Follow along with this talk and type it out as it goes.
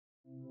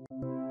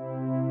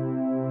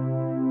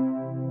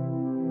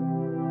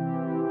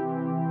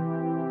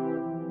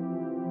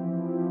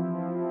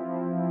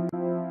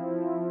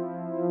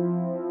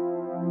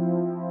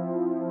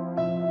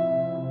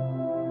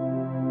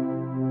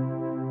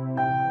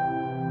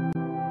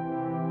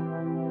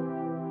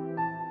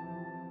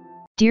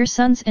Dear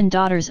sons and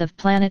daughters of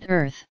planet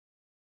Earth,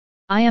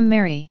 I am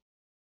Mary.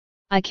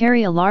 I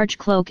carry a large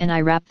cloak and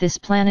I wrap this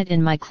planet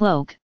in my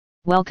cloak,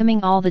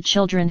 welcoming all the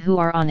children who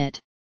are on it.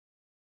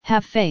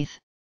 Have faith.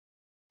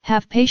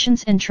 Have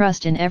patience and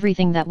trust in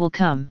everything that will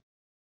come.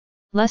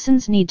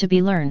 Lessons need to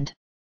be learned.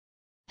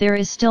 There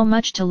is still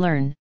much to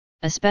learn,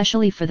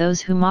 especially for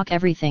those who mock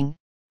everything,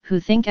 who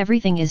think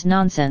everything is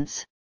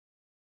nonsense.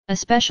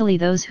 Especially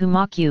those who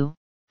mock you,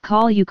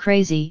 call you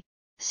crazy,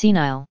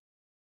 senile.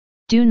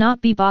 Do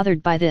not be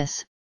bothered by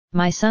this,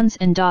 my sons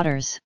and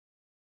daughters.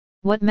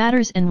 What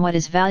matters and what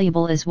is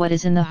valuable is what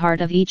is in the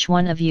heart of each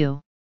one of you.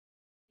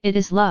 It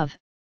is love,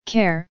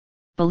 care,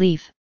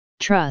 belief,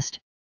 trust,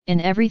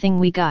 in everything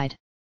we guide.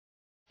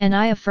 And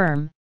I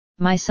affirm,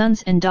 my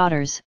sons and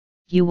daughters,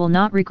 you will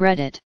not regret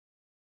it.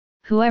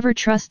 Whoever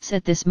trusts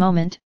at this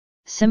moment,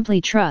 simply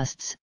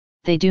trusts,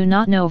 they do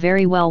not know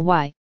very well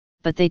why,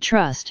 but they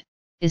trust,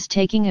 is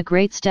taking a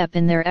great step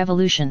in their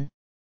evolution.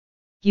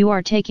 You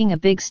are taking a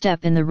big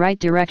step in the right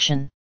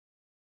direction.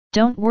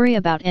 Don't worry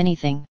about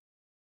anything.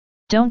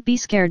 Don't be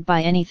scared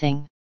by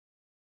anything.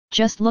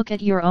 Just look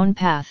at your own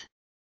path.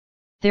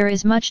 There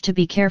is much to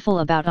be careful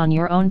about on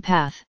your own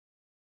path.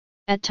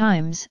 At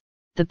times,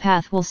 the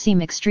path will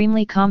seem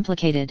extremely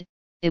complicated,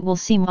 it will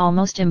seem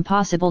almost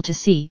impossible to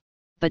see,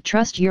 but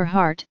trust your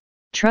heart,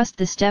 trust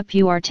the step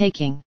you are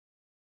taking.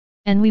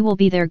 And we will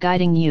be there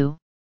guiding you,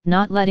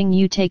 not letting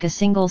you take a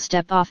single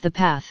step off the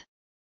path.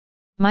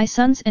 My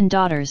sons and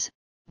daughters,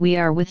 we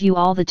are with you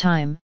all the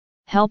time,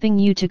 helping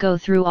you to go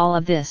through all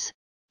of this,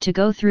 to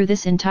go through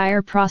this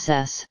entire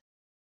process.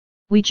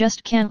 We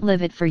just can't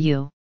live it for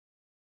you.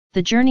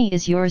 The journey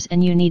is yours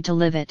and you need to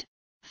live it,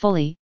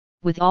 fully,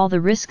 with all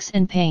the risks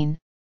and pain,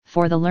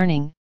 for the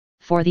learning,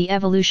 for the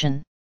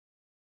evolution.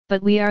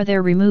 But we are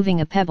there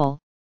removing a pebble,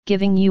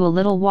 giving you a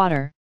little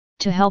water,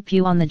 to help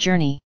you on the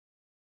journey.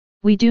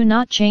 We do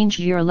not change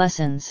your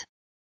lessons.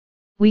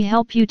 We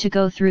help you to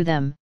go through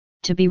them,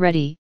 to be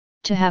ready,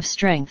 to have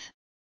strength.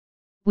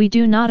 We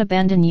do not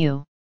abandon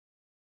you.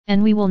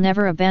 And we will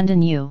never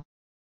abandon you.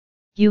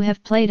 You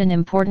have played an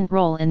important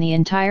role in the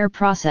entire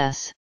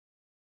process.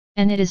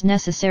 And it is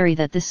necessary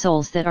that the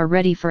souls that are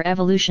ready for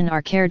evolution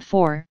are cared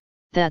for,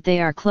 that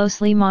they are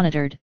closely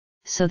monitored,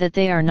 so that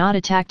they are not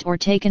attacked or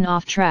taken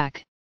off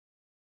track.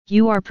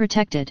 You are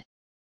protected.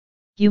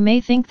 You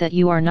may think that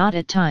you are not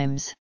at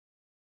times.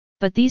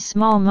 But these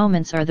small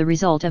moments are the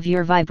result of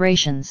your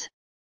vibrations.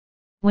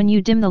 When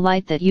you dim the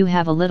light that you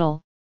have a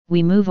little,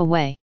 we move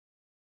away.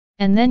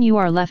 And then you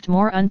are left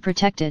more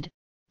unprotected,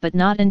 but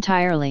not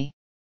entirely.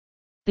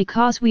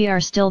 Because we are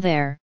still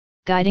there,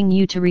 guiding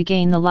you to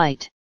regain the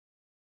light.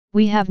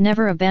 We have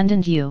never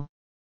abandoned you.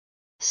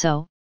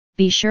 So,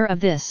 be sure of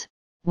this,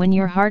 when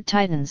your heart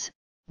tightens,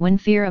 when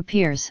fear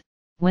appears,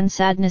 when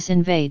sadness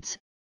invades,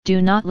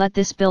 do not let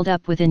this build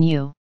up within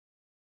you.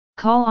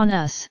 Call on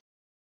us.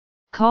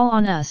 Call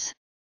on us.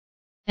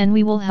 And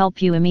we will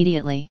help you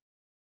immediately.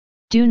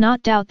 Do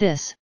not doubt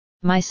this,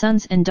 my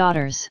sons and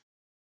daughters.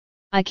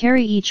 I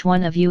carry each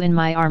one of you in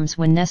my arms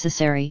when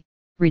necessary,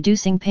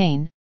 reducing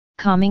pain,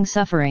 calming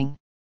suffering.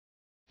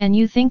 And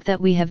you think that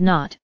we have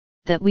not,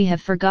 that we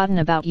have forgotten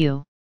about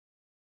you.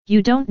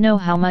 You don't know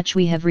how much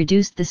we have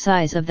reduced the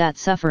size of that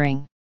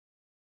suffering.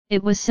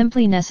 It was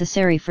simply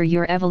necessary for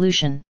your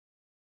evolution.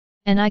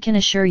 And I can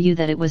assure you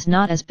that it was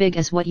not as big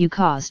as what you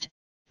caused,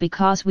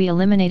 because we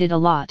eliminated a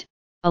lot,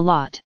 a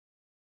lot.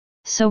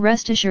 So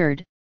rest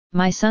assured,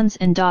 my sons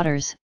and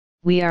daughters,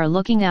 we are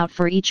looking out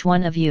for each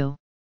one of you.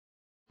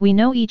 We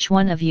know each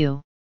one of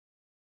you.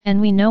 And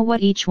we know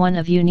what each one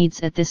of you needs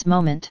at this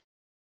moment.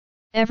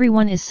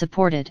 Everyone is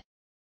supported.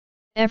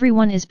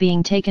 Everyone is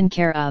being taken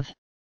care of.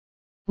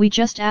 We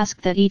just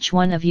ask that each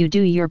one of you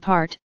do your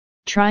part,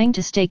 trying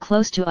to stay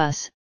close to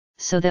us,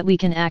 so that we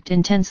can act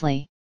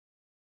intensely.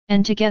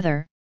 And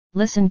together,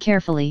 listen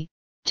carefully,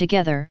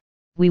 together,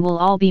 we will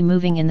all be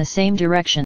moving in the same direction.